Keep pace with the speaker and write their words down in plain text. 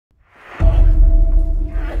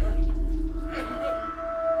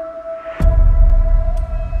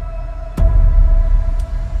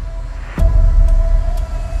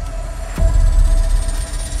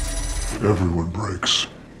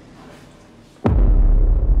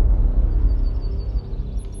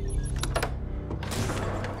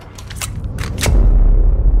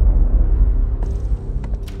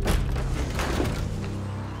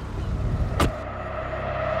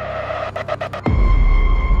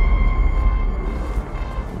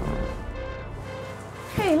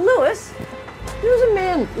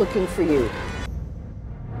son looking for you.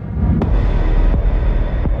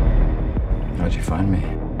 How'd you find me?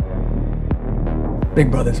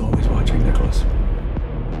 Big Brother's always watching, Nicholas.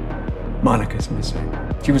 Monica's missing.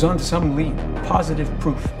 She was onto some lead, positive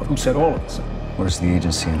proof of who set all of us up. Where's the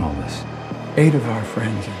agency in all this? 8 of our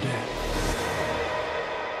friends are dead.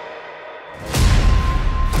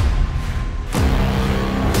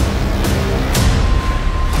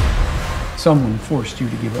 Someone forced you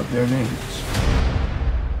to give up their names.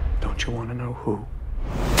 Don't you want to know who?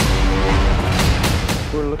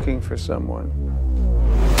 We're looking for someone.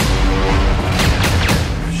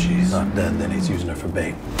 If she's not dead, then he's using her for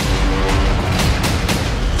bait.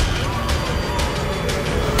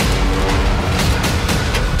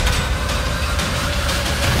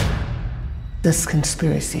 This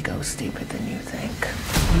conspiracy goes deeper than you think.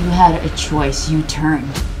 You had a choice. You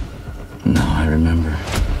turned. No, I remember.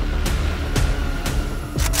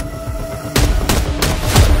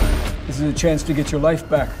 This is a chance to get your life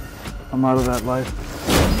back. I'm out of that life.